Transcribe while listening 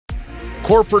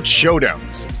corporate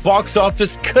showdowns, box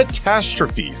office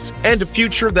catastrophes, and a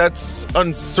future that's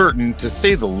uncertain to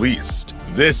say the least.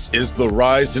 This is the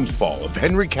rise and fall of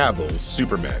Henry Cavill's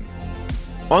Superman.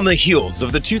 On the heels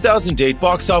of the 2008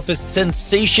 box office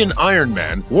sensation Iron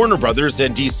Man, Warner Bros.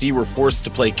 And DC were forced to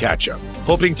play catch-up.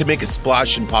 Hoping to make a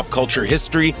splash in pop culture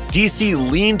history, DC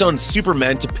leaned on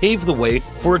Superman to pave the way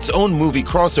for its own movie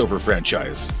crossover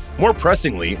franchise. More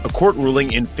pressingly, a court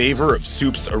ruling in favor of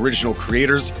Soup's original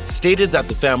creators stated that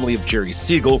the family of Jerry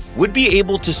Siegel would be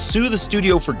able to sue the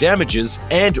studio for damages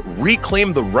and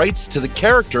reclaim the rights to the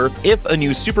character if a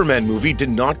new Superman movie did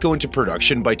not go into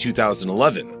production by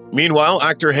 2011. Meanwhile,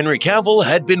 actor Henry Cavill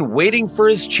had been waiting for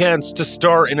his chance to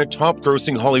star in a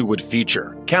top-grossing Hollywood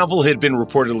feature. Cavill had been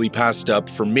reportedly passed up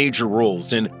for major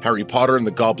roles in Harry Potter and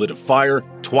the Goblet of Fire,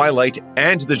 Twilight,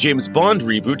 and the James Bond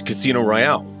reboot Casino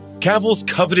Royale. Cavill's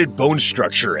coveted bone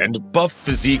structure and buff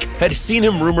physique had seen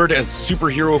him rumored as a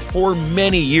superhero for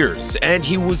many years, and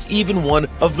he was even one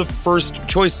of the first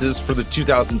choices for the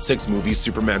 2006 movie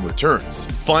Superman Returns.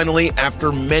 Finally,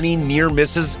 after many near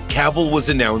misses, Cavill was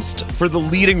announced for the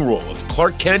leading role of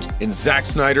Clark Kent in Zack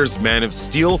Snyder's Man of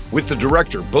Steel, with the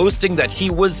director boasting that he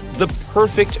was the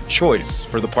perfect choice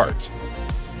for the part.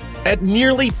 At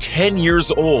nearly 10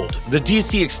 years old, the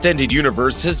DC Extended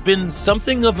Universe has been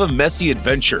something of a messy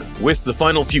adventure. With the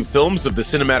final few films of the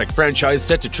cinematic franchise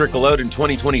set to trickle out in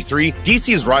 2023,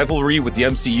 DC's rivalry with the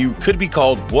MCU could be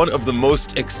called one of the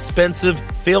most expensive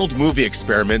failed movie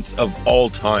experiments of all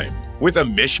time. With a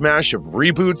mishmash of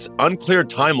reboots, unclear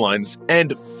timelines,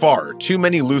 and far too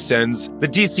many loose ends, the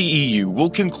DCEU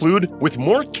will conclude with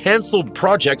more cancelled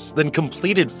projects than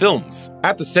completed films.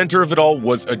 At the center of it all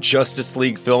was a Justice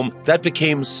League film that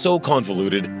became so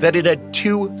convoluted that it had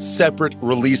two separate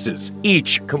releases,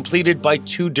 each completed by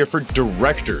two different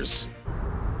directors.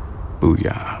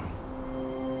 Booyah.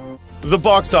 The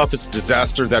box office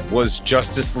disaster that was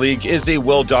Justice League is a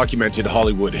well-documented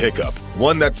Hollywood hiccup,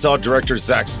 one that saw director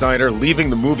Zack Snyder leaving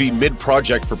the movie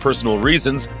mid-project for personal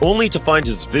reasons, only to find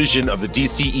his vision of the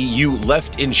DCEU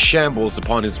left in shambles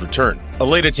upon his return. A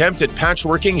late attempt at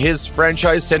patchworking his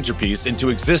franchise centerpiece into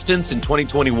existence in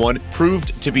 2021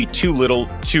 proved to be too little,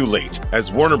 too late,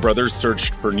 as Warner Bros.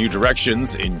 Searched for new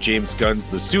directions in James Gunn's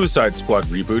The Suicide Squad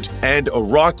reboot and a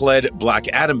Rock-led Black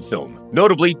Adam film.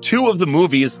 Notably, two of the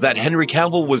movies that Henry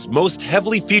Cavill was most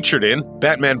heavily featured in,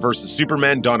 Batman vs.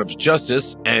 Superman: Dawn of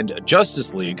Justice and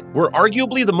Justice League, were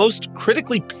arguably the most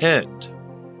critically panned.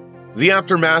 The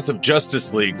aftermath of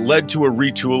Justice League led to a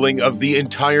retooling of the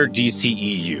entire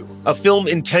DCEU. A film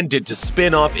intended to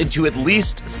spin off into at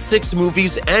least 6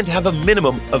 movies and have a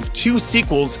minimum of 2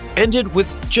 sequels ended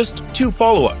with just 2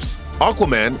 follow-ups: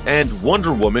 Aquaman and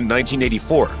Wonder Woman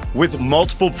 1984. With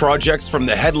multiple projects from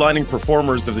the headlining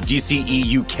performers of the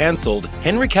DCEU cancelled,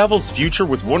 Henry Cavill's future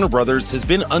with Warner Bros. Has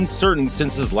been uncertain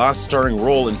since his last starring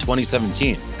role in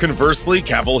 2017. Conversely,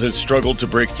 Cavill has struggled to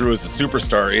break through as a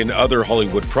superstar in other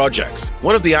Hollywood projects.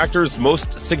 One of the actor's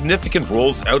most significant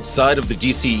roles outside of the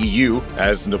DCEU,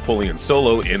 as Napoleon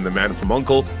Solo in The Man from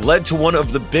U.N.C.L.E., led to one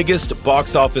of the biggest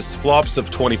box office flops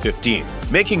of 2015.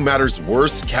 Making matters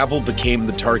worse, Cavill became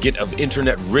the target of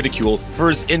internet ridicule for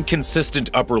his inconsistent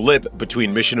upper lip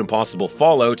between Mission Impossible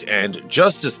Fallout and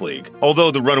Justice League, although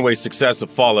the runaway success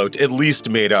of Fallout at least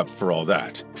made up for all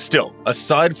that. Still,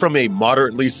 aside from a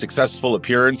moderately successful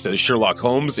appearance as Sherlock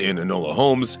Holmes in Enola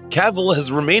Holmes, Cavill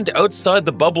has remained outside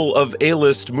the bubble of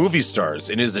A-list movie stars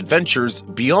in his adventures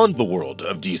beyond the world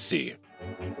of DC.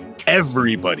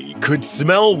 Everybody could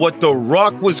smell what The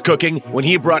Rock was cooking when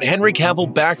he brought Henry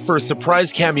Cavill back for a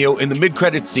surprise cameo in the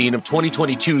mid-credit scene of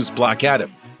 2022's Black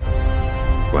Adam.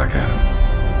 Black Adam.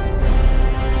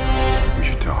 We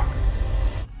should talk.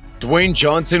 Dwayne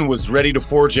Johnson was ready to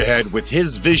forge ahead with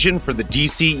his vision for the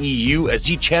DCEU as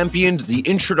he championed the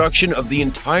introduction of the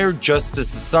entire Justice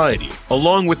Society,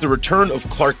 along with the return of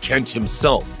Clark Kent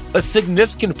himself. A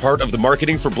significant part of the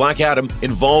marketing for Black Adam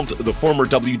involved the former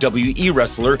WWE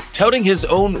wrestler touting his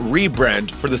own rebrand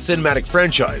for the cinematic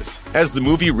franchise. As the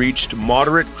movie reached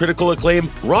moderate critical acclaim,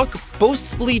 Rock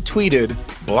boastfully tweeted,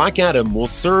 "Black Adam will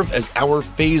serve as our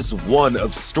phase 1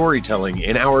 of storytelling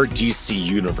in our DC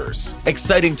universe."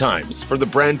 Exciting times for the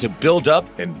brand to build up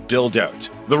and build out.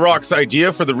 The Rock's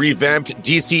idea for the revamped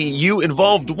DCEU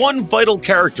involved one vital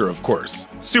character, of course: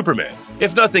 Superman.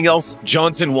 If nothing else,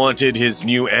 Johnson wanted his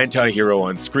new anti-hero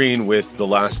on screen with the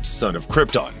last son of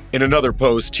Krypton. In another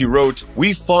post, he wrote,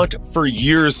 "We fought for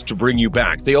years to bring you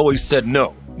back. They always said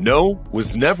no. No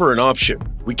was never an option.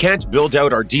 We can't build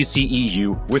out our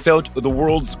DCEU without the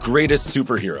world's greatest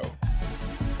superhero."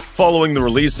 Following the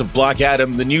release of Black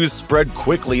Adam, the news spread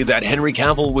quickly that Henry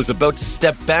Cavill was about to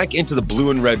step back into the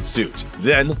blue and red suit.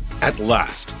 Then, at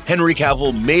last, Henry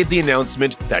Cavill made the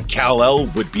announcement that Kal-El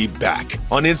would be back.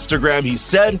 On Instagram, he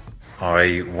said,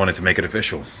 "I wanted to make it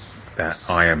official that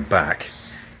I am back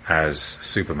as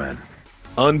Superman."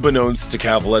 Unbeknownst to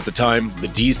Cavill at the time, the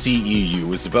DCEU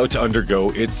was about to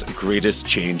undergo its greatest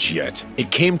change yet.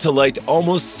 It came to light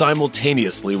almost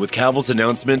simultaneously with Cavill's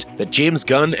announcement that James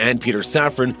Gunn and Peter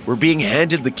Safran were being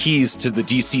handed the keys to the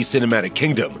DC Cinematic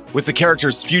Kingdom. With the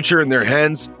character's future in their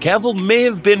hands, Cavill may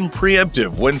have been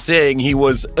preemptive when saying he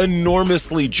was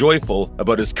enormously joyful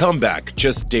about his comeback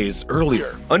just days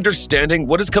earlier. Understanding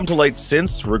what has come to light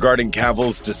since regarding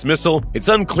Cavill's dismissal, it's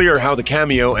unclear how the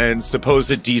cameo and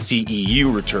supposed DCEU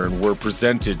return were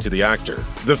presented to the actor.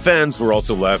 The fans were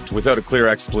also left without a clear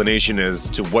explanation as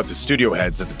to what the studio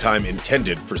heads at the time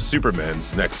intended for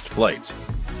Superman's next flight.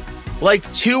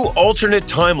 Like two alternate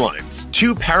timelines,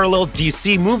 two parallel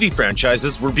DC movie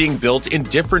franchises were being built in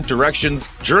different directions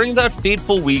during that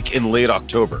fateful week in late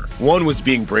October. One was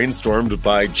being brainstormed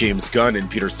by James Gunn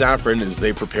and Peter Safran as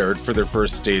they prepared for their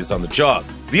first days on the job.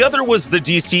 The other was the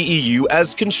DCEU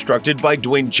as constructed by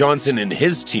Dwayne Johnson and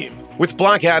his team, with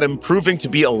Black Adam proving to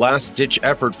be a last-ditch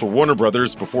effort for Warner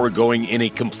Brothers before going in a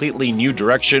completely new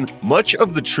direction. Much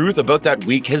of the truth about that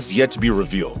week has yet to be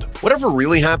revealed. Whatever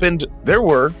really happened, there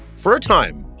were, for a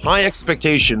time, high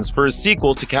expectations for a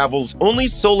sequel to Cavill's only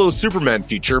solo Superman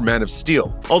feature, Man of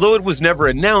Steel. Although it was never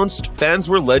announced, fans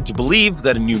were led to believe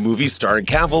that a new movie starring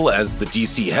Cavill as the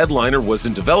DC headliner was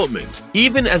in development,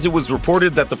 even as it was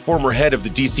reported that the former head of the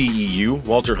DCEU,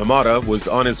 Walter Hamada, was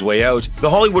on his way out.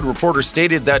 The Hollywood Reporter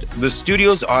stated that the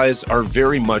studio's eyes are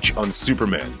very much on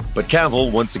Superman. But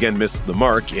Cavill once again missed the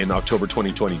mark in October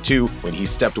 2022 when he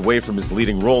stepped away from his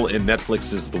leading role in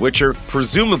Netflix's The Witcher,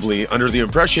 presumably under the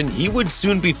impression he would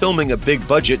soon be filming a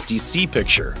big-budget DC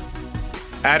picture.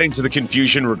 Adding to the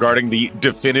confusion regarding the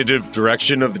definitive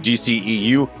direction of the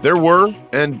DCEU, there were,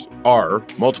 and are,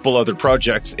 multiple other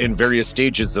projects in various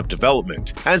stages of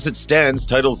development. As it stands,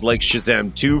 titles like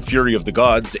Shazam 2, Fury of the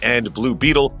Gods, and Blue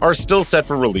Beetle are still set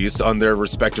for release on their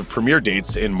respective premiere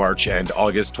dates in March and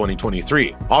August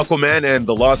 2023. Aquaman and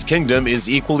The Lost Kingdom is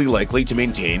equally likely to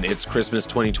maintain its Christmas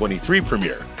 2023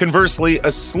 premiere. Conversely,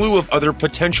 a slew of other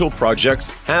potential projects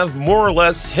have more or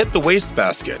less hit the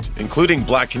wastebasket, including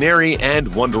Black Canary and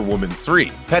Wonder Woman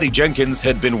 3. Patty Jenkins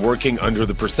had been working under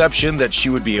the perception that she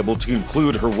would be able to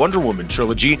conclude her Wonder Woman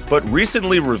trilogy, but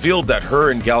recently revealed that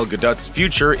her and Gal Gadot's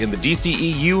future in the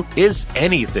DCEU is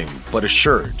anything but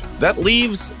assured. That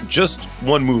leaves just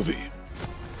one movie.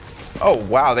 Oh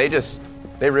wow, they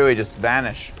really just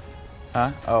vanish.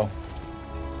 Huh? Oh.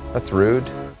 That's rude.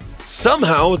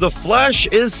 Somehow, The Flash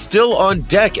is still on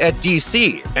deck at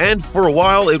DC, and for a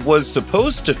while it was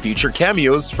supposed to feature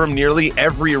cameos from nearly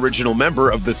every original member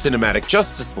of the Cinematic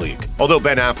Justice League. Although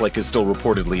Ben Affleck is still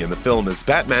reportedly in the film as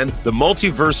Batman, the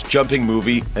multiverse-jumping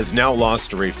movie has now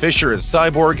lost Ray Fisher as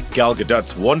Cyborg, Gal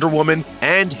Gadot's Wonder Woman,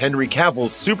 and Henry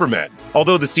Cavill's Superman.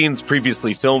 Although the scenes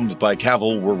previously filmed by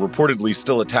Cavill were reportedly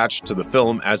still attached to the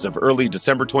film as of early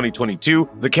December 2022,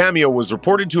 the cameo was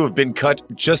reported to have been cut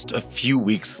just a few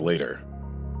weeks later.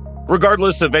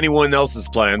 Regardless of anyone else's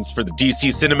plans for the DC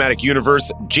Cinematic Universe,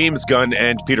 James Gunn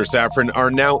and Peter Safran are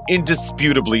now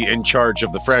indisputably in charge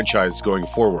of the franchise going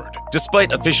forward.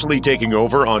 Despite officially taking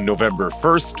over on November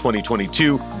 1st,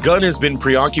 2022, Gunn has been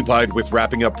preoccupied with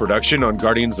wrapping up production on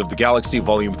Guardians of the Galaxy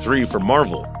Volume 3 for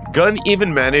Marvel. Gunn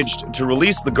even managed to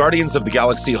release the Guardians of the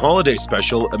Galaxy holiday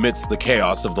special amidst the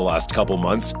chaos of the last couple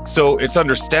months, so it's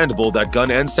understandable that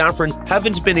Gunn and Safran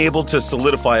haven't been able to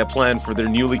solidify a plan for their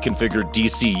newly configured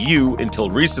DCU until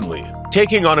recently.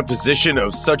 Taking on a position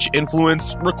of such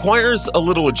influence requires a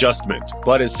little adjustment,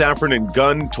 but as Safran and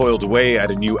Gunn toiled away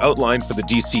at a new outline for the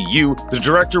DCU, the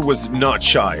director was not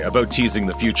shy about teasing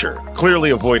the future. Clearly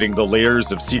avoiding the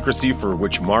layers of secrecy for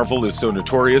which Marvel is so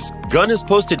notorious, Gunn has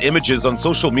posted images on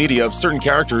social media of certain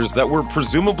characters that were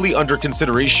presumably under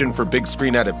consideration for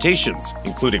big-screen adaptations,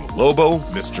 including Lobo,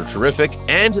 Mr. Terrific,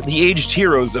 and the aged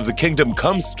heroes of the Kingdom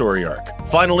Come story arc.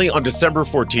 Finally, on December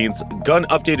 14th, Gunn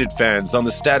updated fans on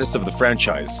the status of the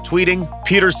franchise, tweeting,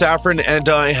 "Peter Safran and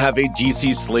I have a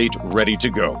DC slate ready to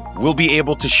go. We'll be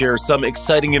able to share some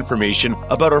exciting information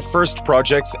about our first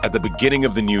projects at the beginning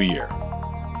of the new year."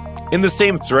 In the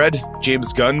same thread,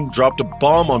 James Gunn dropped a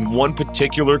bomb on one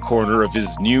particular corner of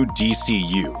his new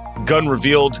DCU. Gunn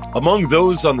revealed, "Among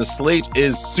those on the slate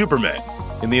is Superman.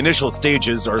 In the initial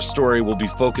stages, our story will be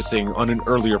focusing on an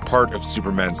earlier part of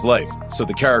Superman's life, so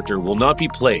the character will not be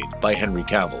played by Henry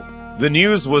Cavill." The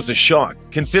news was a shock,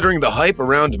 considering the hype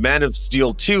around Man of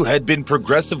Steel 2 had been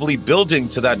progressively building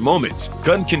to that moment.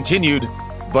 Gunn continued,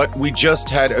 "But we just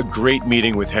had a great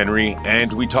meeting with Henry,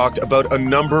 and we talked about a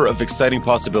number of exciting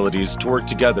possibilities to work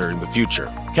together in the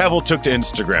future." Cavill took to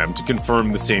Instagram to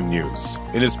confirm the same news.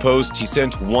 In his post, he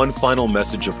sent one final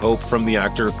message of hope from the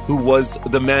actor who was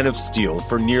the Man of Steel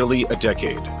for nearly a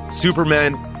decade.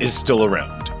 Superman is still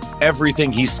around.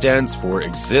 Everything he stands for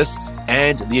exists,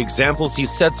 and the examples he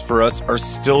sets for us are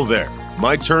still there.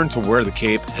 My turn to wear the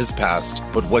cape has passed,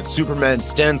 but what Superman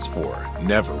stands for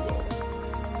never will.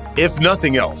 If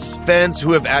nothing else, fans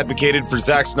who have advocated for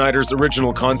Zack Snyder's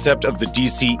original concept of the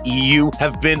DCEU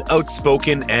have been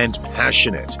outspoken and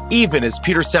passionate. Even as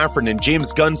Peter Safran and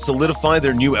James Gunn solidify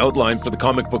their new outline for the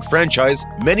comic book franchise,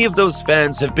 many of those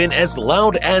fans have been as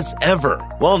loud as ever.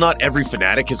 While not every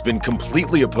fanatic has been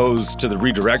completely opposed to the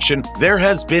redirection, there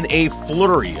has been a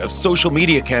flurry of social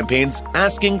media campaigns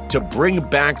asking to bring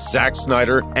back Zack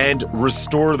Snyder and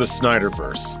restore the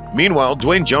Snyderverse. Meanwhile,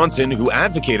 Dwayne Johnson, who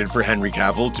advocated for Henry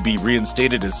Cavill to be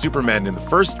reinstated as Superman in the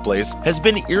first place, has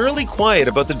been eerily quiet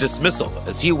about the dismissal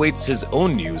as he awaits his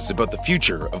own news about the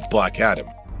future of Black Adam.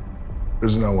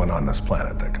 There's no one on this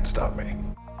planet that can stop me.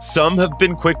 Some have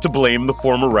been quick to blame the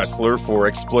former wrestler for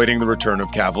exploiting the return of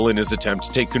Cavill in his attempt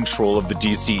to take control of the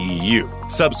DCEU.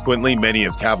 Subsequently, many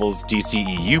of Cavill's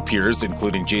DCEU peers,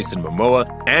 including Jason Momoa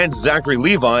and Zachary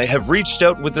Levi, have reached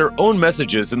out with their own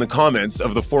messages in the comments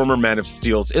of the former Man of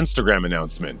Steel's Instagram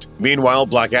announcement. Meanwhile,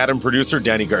 Black Adam producer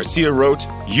Danny Garcia wrote,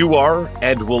 "You are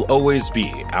and will always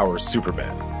be our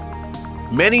Superman."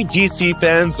 Many DC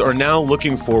fans are now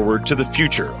looking forward to the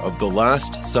future of The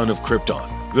Last Son of Krypton.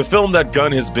 The film that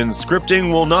Gunn has been scripting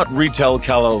will not retell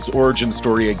Kal-El's origin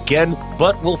story again,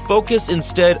 but will focus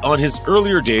instead on his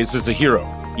earlier days as a hero.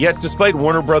 Yet, despite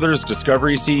Warner Bros.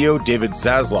 Discovery CEO David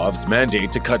Zaslav's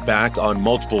mandate to cut back on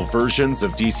multiple versions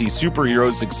of DC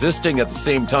superheroes existing at the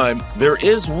same time, there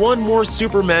is one more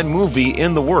Superman movie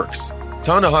in the works.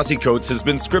 Ta-Nehisi Coates has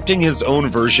been scripting his own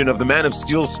version of the Man of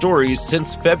Steel story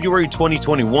since February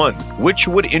 2021, which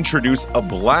would introduce a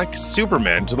black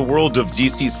Superman to the world of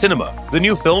DC cinema. The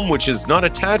new film, which is not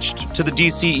attached to the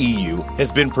DCEU,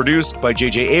 has been produced by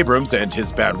J.J. Abrams and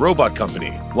his Bad Robot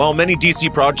Company. While many DC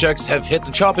projects have hit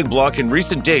the chopping block in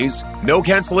recent days, no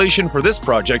cancellation for this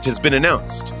project has been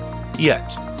announced.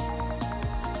 Yet.